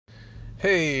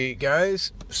Hey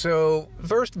guys, so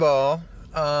first of all,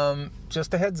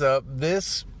 just a heads up,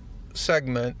 this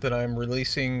segment that I'm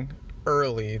releasing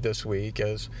early this week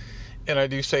and I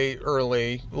do say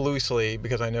early loosely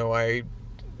because I know I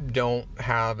don't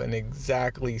have an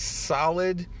exactly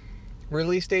solid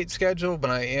release date schedule, but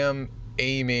I am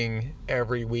aiming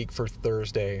every week for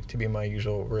Thursday to be my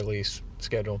usual release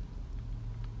schedule.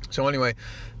 So anyway,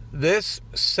 this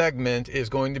segment is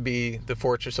going to be the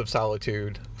Fortress of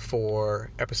Solitude for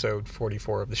episode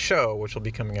 44 of the show, which will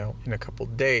be coming out in a couple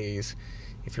days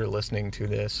if you're listening to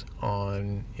this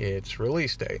on its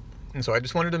release date. And so I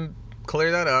just wanted to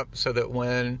clear that up so that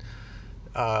when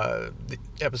the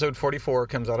episode 44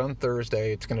 comes out on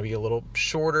Thursday, it's going to be a little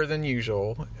shorter than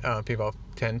usual, be about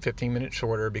 10-15 minutes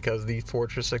shorter, because the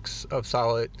Fortress of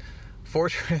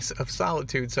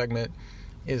Solitude segment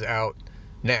is out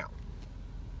now.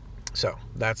 So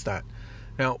that's that.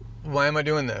 Now, why am I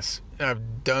doing this?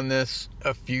 I've done this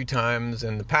a few times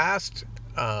in the past.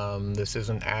 This is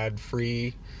an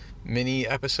ad-free mini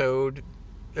episode,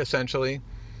 essentially.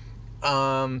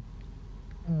 One,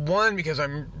 because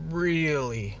I'm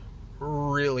really,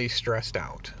 really stressed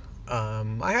out.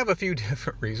 I have a few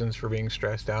different reasons for being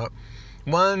stressed out.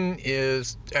 One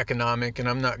is economic, and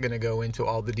I'm not going to go into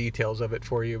all the details of it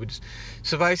for you, but just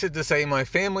suffice it to say my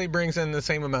family brings in the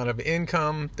same amount of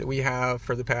income that we have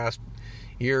for the past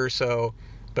year or so,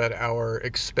 but our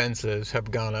expenses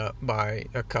have gone up by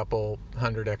a couple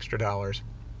 $100 extra.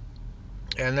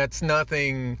 And that's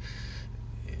nothing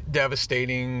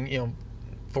devastating.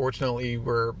 Fortunately,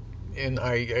 and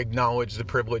I acknowledge the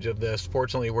privilege of this,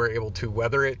 fortunately we're able to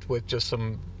weather it with just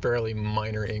some fairly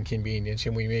minor inconvenience,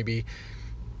 and we may be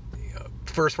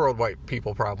first world white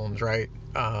people problems, right?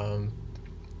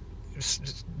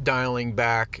 Dialing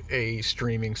back a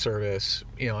streaming service,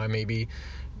 I may be,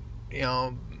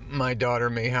 my daughter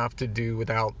may have to do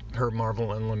without her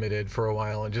Marvel Unlimited for a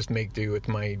while and just make do with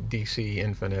my DC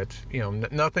Infinite.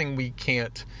 Nothing we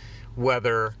can't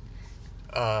weather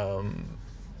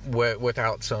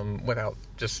without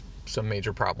just some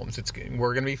major problems.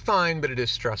 We're going to be fine, but it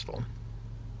is stressful.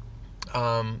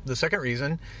 The second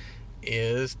reason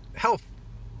is health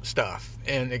stuff,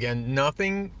 and again,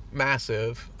 nothing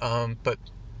massive, but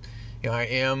I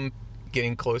am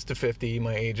getting close to 50.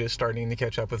 My age is starting to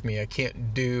catch up with me. I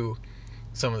can't do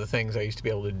some of the things I used to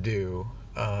be able to do.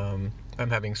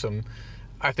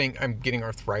 I think I'm getting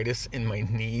arthritis in my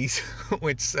knees,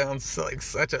 which sounds like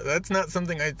that's not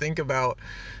something I think about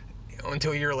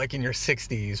until you're like in your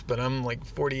 60s, but I'm like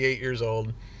 48 years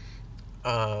old.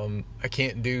 I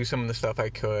can't do some of the stuff I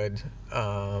could.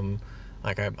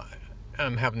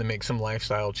 I'm having to make some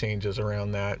lifestyle changes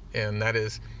around that, and that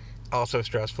is also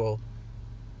stressful.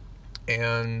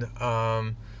 And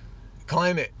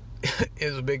climate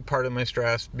is a big part of my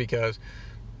stress because,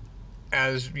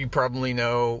 as you probably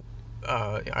know,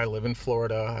 I live in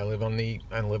Florida. I live on the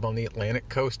Atlantic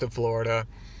coast of Florida.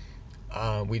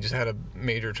 We just had a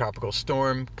major tropical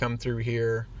storm come through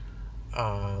here.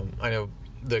 I know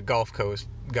the Gulf Coast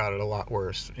got it a lot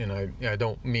worse, and I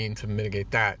don't mean to mitigate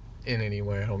that in any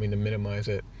way. I don't mean to minimize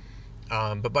it.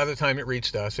 But by the time it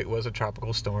reached us, it was a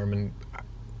tropical storm, and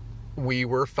we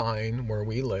were fine where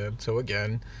we lived. So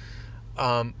again,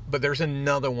 but there's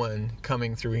another one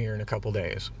coming through here in a couple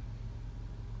days.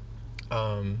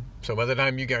 So by the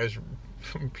time you guys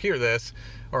hear this,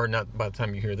 or not by the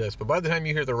time you hear this, but by the time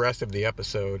you hear the rest of the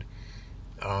episode,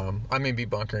 I may be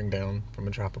bunkering down from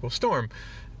a tropical storm.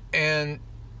 And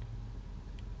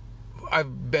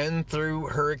I've been through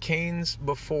hurricanes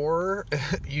before.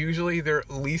 Usually they're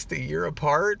at least a year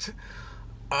apart.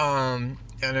 And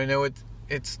I know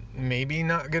it's maybe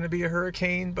not going to be a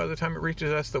hurricane by the time it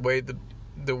reaches us. The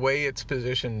way it's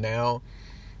positioned now,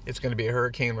 it's going to be a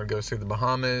hurricane when it goes through the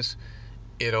Bahamas.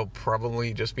 It'll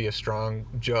probably just be a strong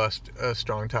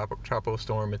tropical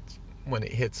storm when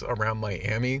it hits around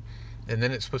Miami, and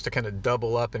then it's supposed to kind of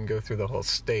double up and go through the whole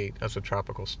state as a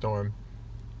tropical storm.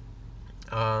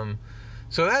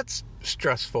 So that's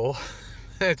stressful.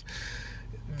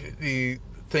 The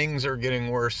things are getting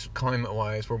worse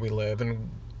climate-wise where we live, and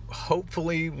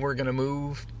hopefully we're going to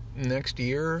move next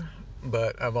year,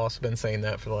 but I've also been saying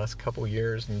that for the last couple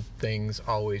years, and things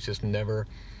always just never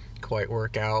quite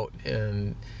work out,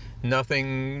 and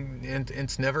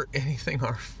it's never anything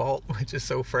our fault, which is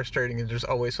so frustrating. And there's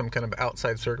always some kind of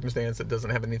outside circumstance that doesn't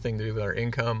have anything to do with our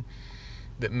income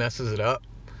that messes it up.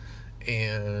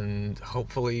 And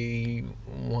hopefully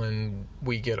when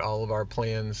we get all of our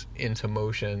plans into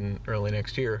motion early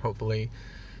next year, hopefully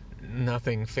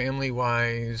nothing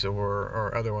family-wise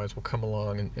or otherwise will come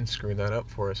along and screw that up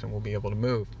for us, and we'll be able to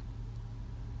move.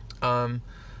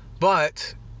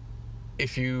 But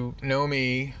if you know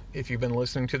me, if you've been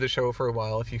listening to the show for a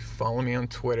while, if you follow me on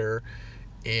Twitter,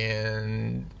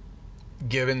 and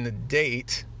given the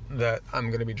date that I'm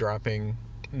going to be dropping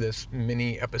this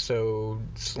mini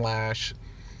episode /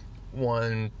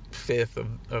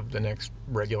 1/5 of the next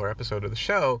regular episode of the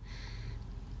show,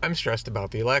 I'm stressed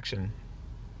about the election.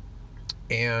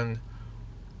 And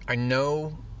I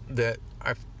know that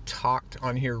I've talked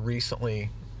on here recently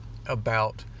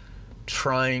about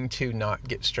trying to not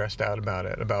get stressed out about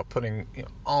it, about putting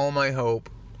all my hope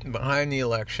behind the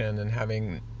election and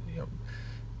having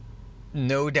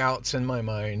no doubts in my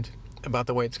mind about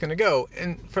the way it's going to go.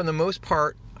 And for the most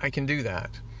part, I can do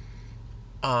that.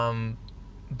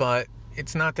 But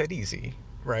it's not that easy,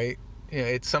 right?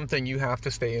 It's something you have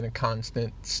to stay in a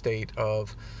constant state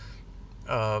of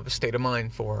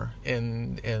mind for,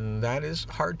 and that is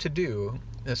hard to do,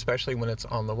 especially when it's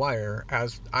on the wire.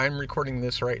 As I'm recording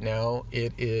this right now,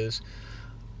 it is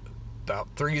about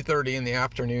 3:30 in the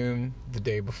afternoon the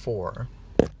day before.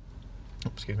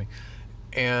 Excuse me.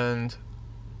 And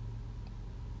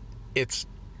it's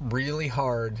really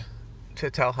hard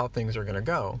to tell how things are going to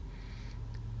go.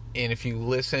 And if you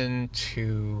listen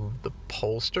to the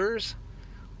pollsters,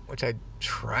 which I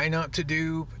try not to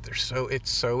do, but it's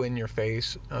so in your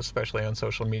face, especially on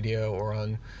social media or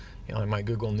on my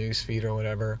Google News feed or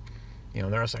whatever. They're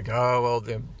just like, oh well,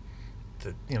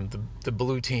 the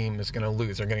blue team is going to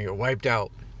lose, they're going to get wiped out.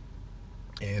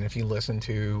 And if you listen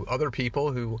to other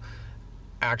people who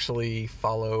actually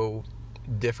follow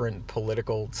different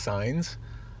political signs,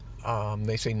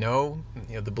 they say no,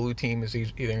 the blue team is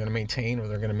either going to maintain or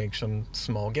they're going to make some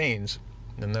small gains.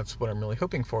 And that's what I'm really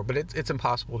hoping for, but it's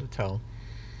impossible to tell.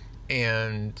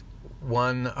 And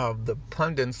one of the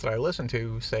pundits that I listen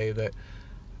to say that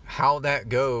how that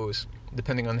goes,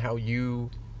 depending on how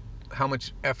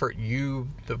much effort you,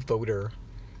 the voter,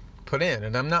 put in.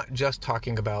 And I'm not just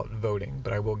talking about voting,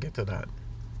 but I will get to that.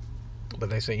 But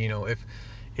they say,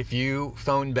 if you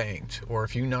phone banked, or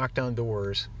if you knocked on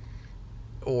doors,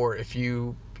 or if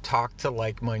you talk to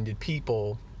like-minded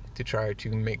people to try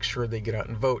to make sure they get out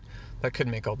and vote, that could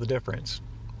make all the difference.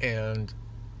 And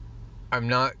I'm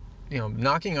not,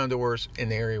 knocking on doors in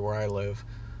the area where I live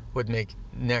would make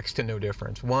next to no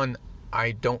difference. One,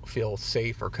 I don't feel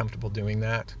safe or comfortable doing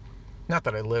that. Not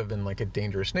that I live in like a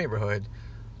dangerous neighborhood,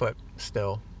 but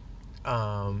still.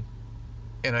 And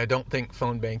I don't think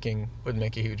phone banking would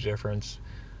make a huge difference,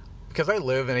 because I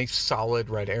live in a solid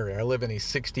red area. I live in a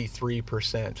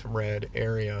 63% red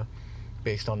area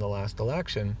based on the last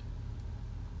election.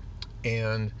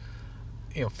 And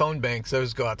phone banks,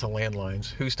 those go out to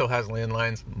landlines. Who still has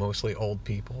landlines? Mostly old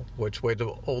people. Which way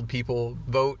do old people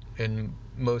vote in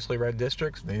mostly red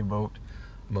districts? They vote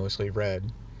mostly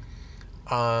red.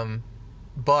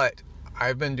 But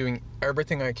I've been doing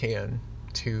everything I can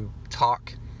to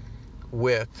talk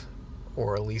with,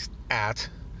 or at least at,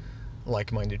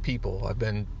 like-minded people. I've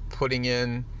been putting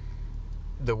in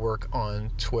the work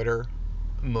on Twitter,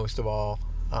 most of all.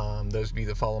 Those of you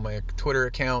that follow my Twitter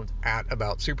account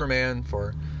 @AboutSuperman,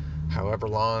 for however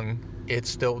long it's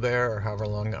still there, or however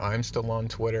long I'm still on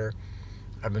Twitter,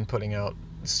 I've been putting out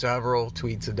several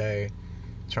tweets a day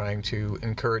trying to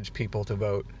encourage people to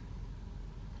vote.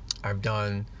 I've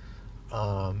done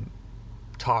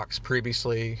talks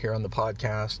previously here on the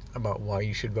podcast about why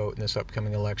you should vote in this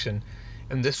upcoming election.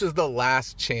 And this is the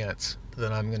last chance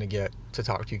that I'm going to get to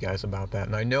talk to you guys about that.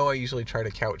 And I know I usually try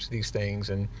to couch these things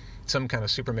in some kind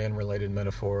of Superman-related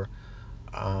metaphor.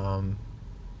 I'm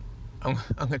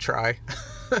going to try.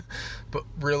 But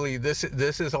really, this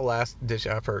is a last-ditch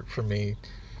effort for me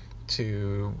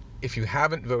to, if you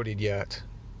haven't voted yet,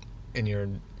 and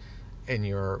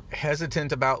you're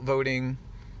hesitant about voting,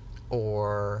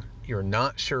 or you're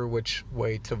not sure which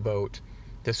way to vote,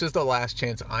 this is the last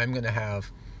chance I'm going to have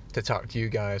to talk to you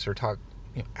guys, or talk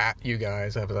at you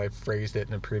guys, as I phrased it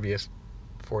in a previous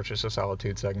Fortress of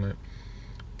Solitude segment,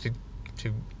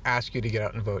 to ask you to get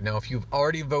out and vote. Now, if you've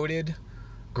already voted,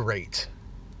 great.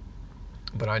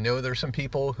 But I know there's some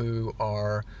people who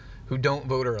don't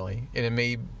vote early, and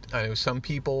I know some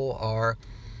people are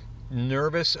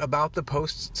nervous about the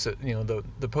post,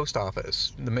 the post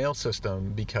office, the mail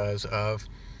system, because of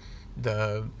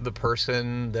the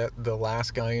person that the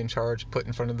last guy in charge put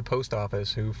in front of the post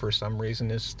office, who for some reason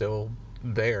is still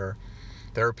there.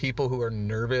 There are people who are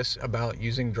nervous about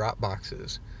using drop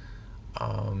boxes.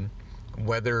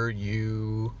 Whether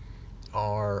you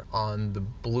are on the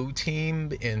blue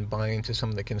team and buy into some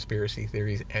of the conspiracy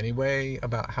theories anyway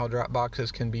about how drop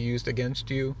boxes can be used against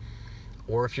you,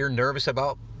 or if you're nervous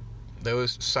about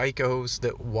those psychos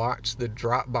that watch the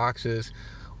drop boxes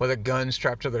with a gun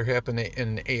strapped to their hip and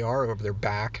an AR over their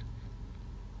back,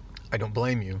 I don't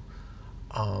blame you.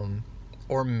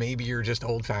 Or maybe you're just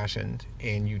old-fashioned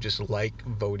and you just like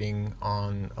voting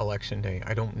on election day.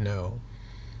 I don't know.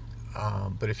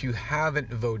 But if you haven't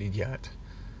voted yet,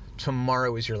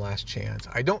 tomorrow is your last chance.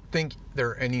 I don't think there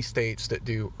are any states that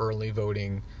do early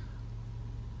voting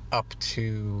up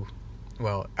to,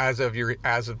 well, as of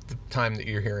the time that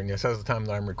you're hearing this, as of the time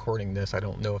that I'm recording this, I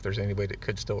don't know if there's anybody that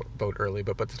could still vote early.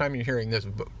 But by the time you're hearing this,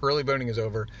 early voting is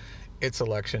over. It's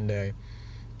election day.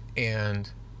 And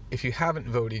if you haven't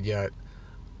voted yet,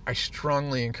 I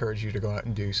strongly encourage you to go out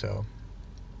and do so.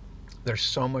 There's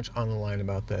so much on the line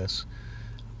about this.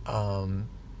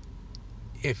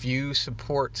 If you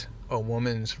support a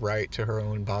woman's right to her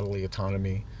own bodily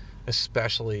autonomy,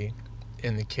 especially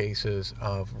in the cases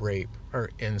of rape or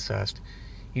incest,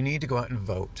 you need to go out and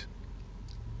vote.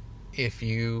 If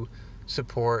you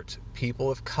support people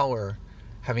of color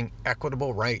having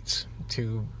equitable rights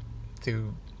to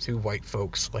white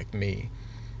folks like me,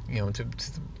 to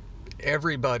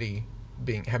everybody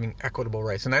having equitable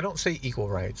rights, and I don't say equal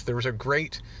rights. There was a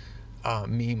great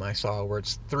meme I saw where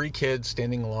it's 3 kids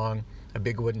standing along a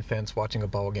big wooden fence watching a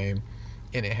ball game,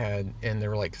 and there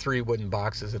were like 3 wooden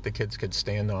boxes that the kids could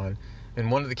stand on, and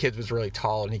one of the kids was really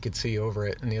tall and he could see over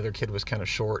it, and the other kid was kind of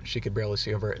short, she could barely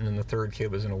see over it, and then the third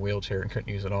kid was in a wheelchair and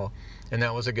couldn't use it all. And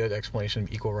that was a good explanation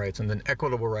of equal rights. And then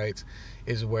equitable rights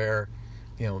is where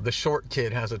the short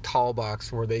kid has a tall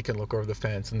box where they can look over the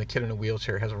fence, and the kid in a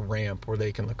wheelchair has a ramp where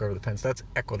they can look over the fence. That's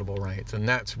equitable rights, and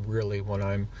that's really what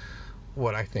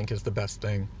I think is the best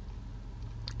thing.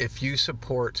 If you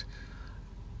support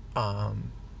the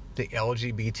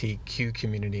LGBTQ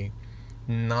community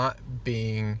not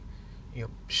being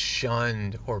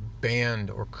shunned or banned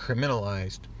or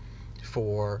criminalized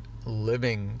for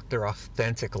living their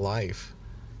authentic life,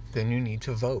 then you need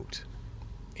to vote.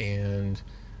 And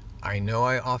I know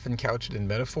I often couch it in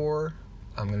metaphor.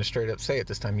 I'm going to straight up say it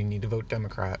this time. You need to vote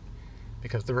Democrat,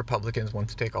 because the Republicans want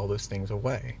to take all those things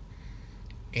away.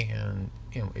 And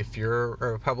if you're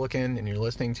a Republican and you're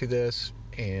listening to this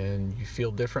and you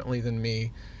feel differently than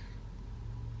me,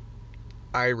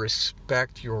 I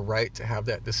respect your right to have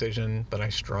that decision, but I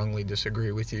strongly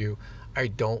disagree with you. I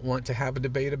don't want to have a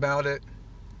debate about it.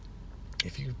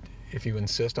 If you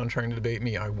insist on trying to debate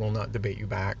me, I will not debate you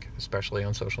back, especially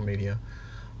on social media.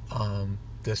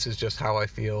 This is just how I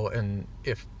feel, and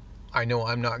if I know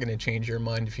I'm not going to change your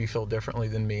mind if you feel differently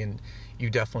than me, and you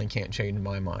definitely can't change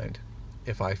my mind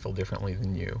if I feel differently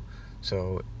than you.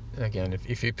 So again,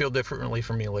 if you feel differently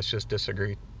from me, let's just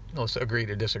disagree. Let's agree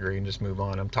to disagree and just move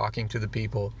on. I'm talking to the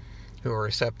people who are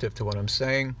receptive to what I'm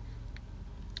saying.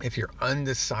 If you're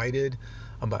undecided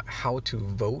about how to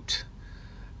vote,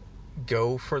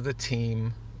 go for the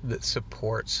team that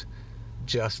supports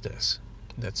justice,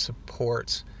 that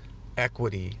supports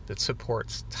equity, that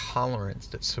supports tolerance,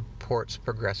 that supports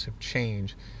progressive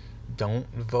change. Don't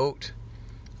vote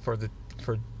for the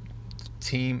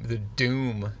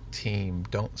doom team.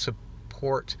 Don't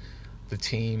support the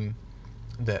team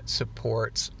that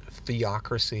supports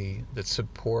theocracy, that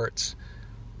supports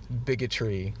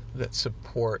bigotry, that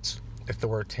supports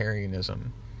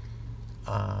authoritarianism.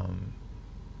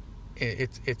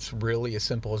 It's really as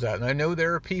simple as that. And I know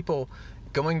there are people,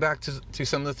 going back to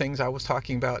some of the things I was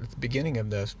talking about at the beginning of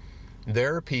this,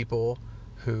 there are people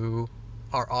who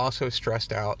are also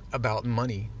stressed out about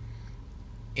money.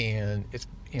 And it's,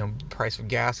 the price of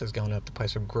gas has gone up, the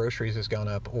price of groceries has gone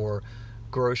up, or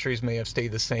groceries may have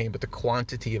stayed the same, but the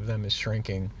quantity of them is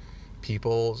shrinking.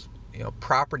 People's,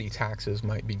 property taxes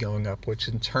might be going up, which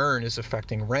in turn is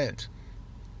affecting rent.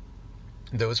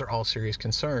 Those are all serious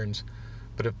concerns.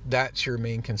 But if that's your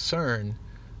main concern,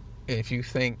 and if you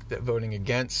think that voting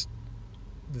against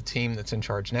the team that's in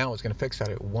charge now is going to fix that,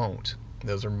 it won't.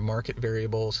 Those are market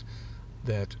variables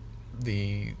that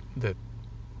the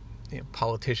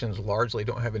politicians largely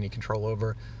don't have any control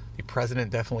over. The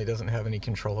president definitely doesn't have any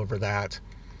control over that.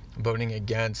 Voting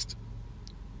against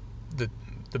the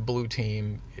blue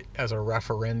team as a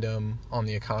referendum on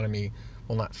the economy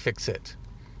will not fix it.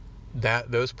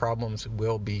 Those problems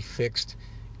will be fixed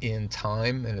in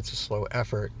time, and it's a slow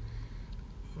effort.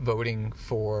 Voting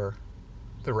for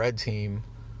the red team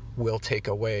will take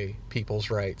away people's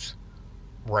rights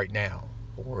right now,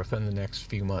 or within the next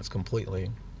few months completely.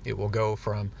 It will go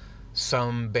from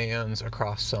some bans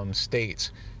across some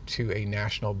states to a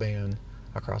national ban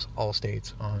across all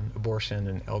states on abortion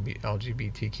and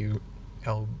LGBTQ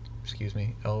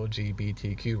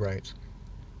rights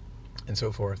and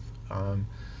so forth.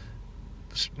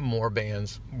 More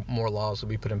bans, more laws will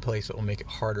be put in place that will make it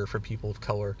harder for people of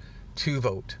color to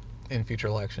vote in future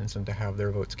elections and to have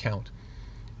their votes count.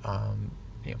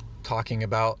 Talking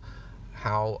about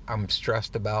how I'm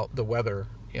stressed about the weather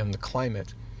and the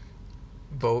climate,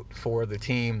 vote for the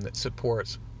team that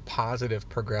supports positive,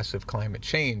 progressive climate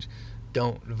change.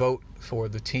 Don't vote for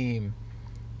the team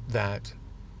that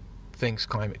thinks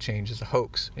climate change is a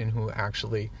hoax and who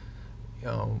actually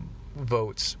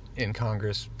votes in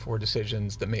Congress for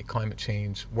decisions that make climate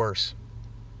change worse.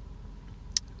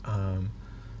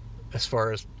 As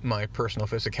far as my personal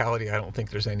physicality, I don't think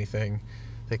there's anything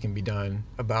that can be done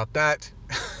about that.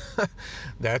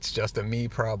 That's just a me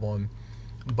problem.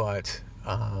 But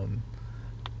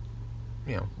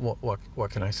what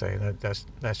can I say?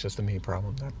 That's just a me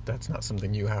problem. That's not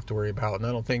something you have to worry about, and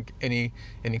I don't think any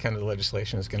kind of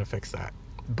legislation is going to fix that.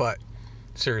 But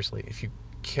seriously, if you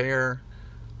care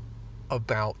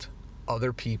about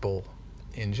other people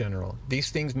in general,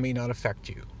 these things may not affect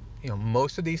you.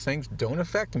 Most of these things don't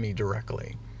affect me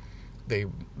directly. They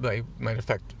might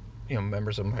affect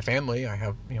members of my family. I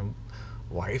have a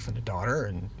wife and a daughter,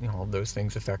 and all those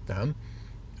things affect them.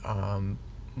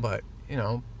 But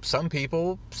some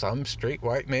people, some straight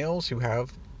white males who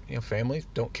have families,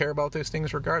 don't care about those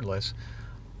things regardless.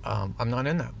 I'm not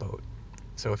in that boat.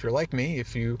 So if you're like me,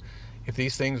 if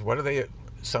these things,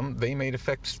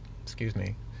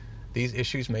 these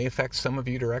issues may affect some of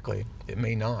you directly. It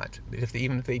may not.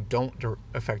 Even if they don't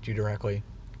affect you directly,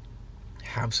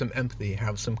 have some empathy,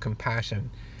 have some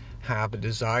compassion, have a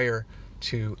desire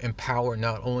to empower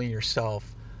not only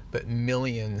yourself, but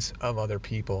millions of other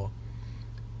people.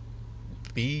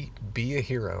 Be a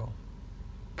hero.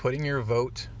 Putting your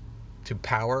vote to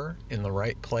power in the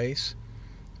right place,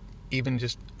 even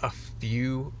just a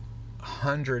few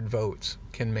hundred votes,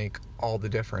 can make all the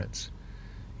difference.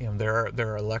 There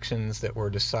are elections that were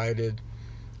decided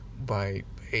by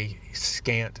a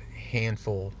scant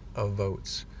handful of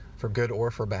votes, for good or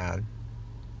for bad.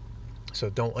 So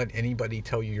don't let anybody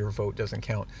tell you your vote doesn't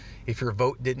count. If your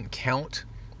vote didn't count,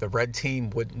 the red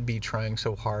team wouldn't be trying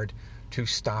so hard to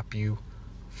stop you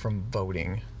from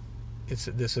voting.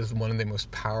 This is one of the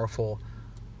most powerful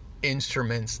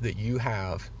instruments that you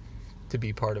have to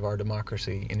be part of our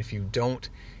democracy. And if you don't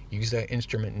use that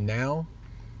instrument now,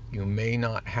 you may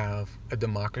not have a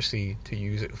democracy to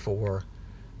use it for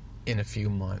in a few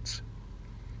months.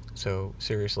 So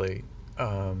seriously,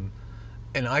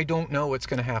 and I don't know what's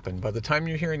going to happen. By the time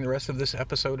you're hearing the rest of this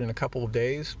episode in a couple of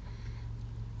days,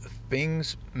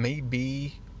 things may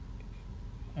be,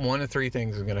 one of three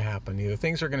things are going to happen. Either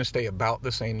things are going to stay about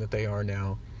the same that they are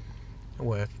now,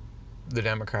 with the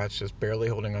Democrats just barely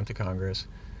holding on to Congress.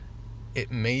 It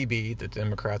may be that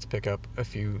Democrats pick up a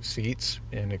few seats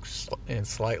and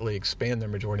slightly expand their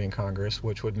majority in Congress,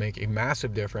 which would make a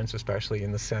massive difference, especially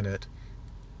in the Senate.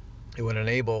 It would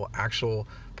enable actual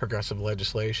progressive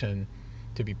legislation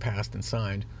to be passed and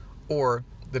signed. Or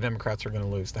the Democrats are going to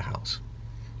lose the House,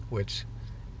 which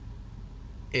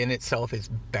in itself is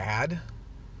bad.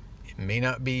 It may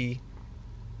not be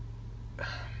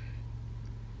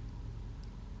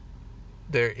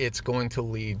there. It's going to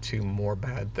lead to more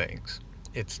bad things.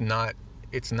 It's not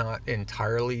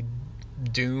entirely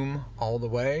doom all the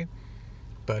way,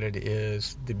 but it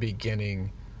is the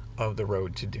beginning of the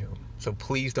road to doom. So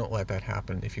please don't let that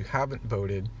happen. If you haven't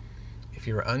voted, if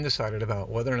you're undecided about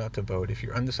whether or not to vote, if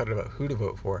you're undecided about who to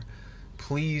vote for,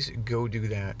 please go do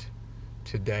that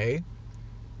today.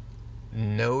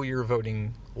 Know your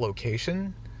voting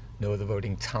location, know the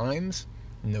voting times,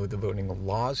 know the voting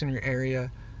laws in your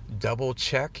area. Double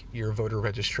check your voter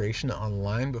registration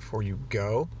online before you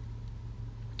go.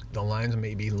 The lines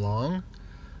may be long.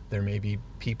 There may be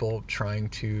people trying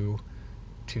to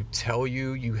tell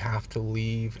you have to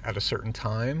leave at a certain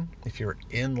time. If you're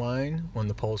in line when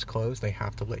the polls close, they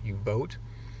have to let you vote.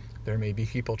 There may be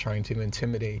people trying to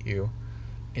intimidate you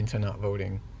into not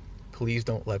voting. Please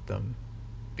don't let them.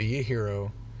 Be a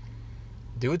hero.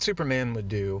 Do what Superman would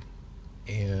do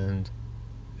and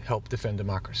help defend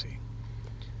democracy.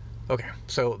 Okay,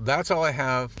 so that's all I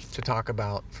have to talk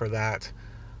about for that.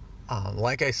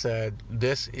 Like I said,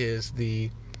 this is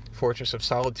the Fortress of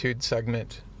Solitude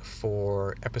segment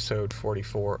for episode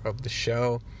 44 of the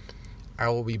show. I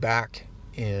will be back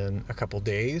in a couple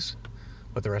days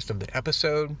with the rest of the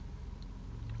episode.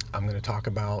 I'm going to talk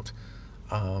about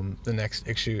the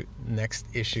next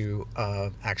issue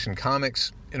of Action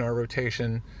Comics in our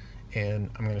rotation, and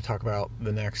I'm going to talk about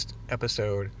the next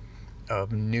episode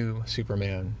of New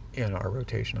Superman in our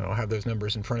rotation. I don't have those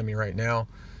numbers in front of me right now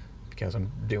because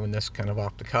I'm doing this kind of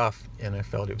off the cuff, and I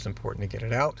felt it was important to get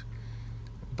it out.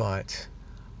 But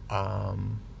I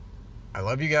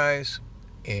love you guys,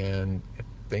 and if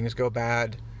things go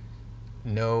bad,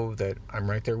 know that I'm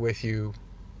right there with you.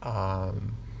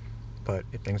 But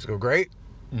if things go great,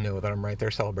 know that I'm right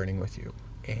there celebrating with you.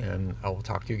 and I will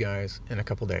talk to you guys in a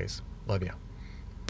couple days. Love you.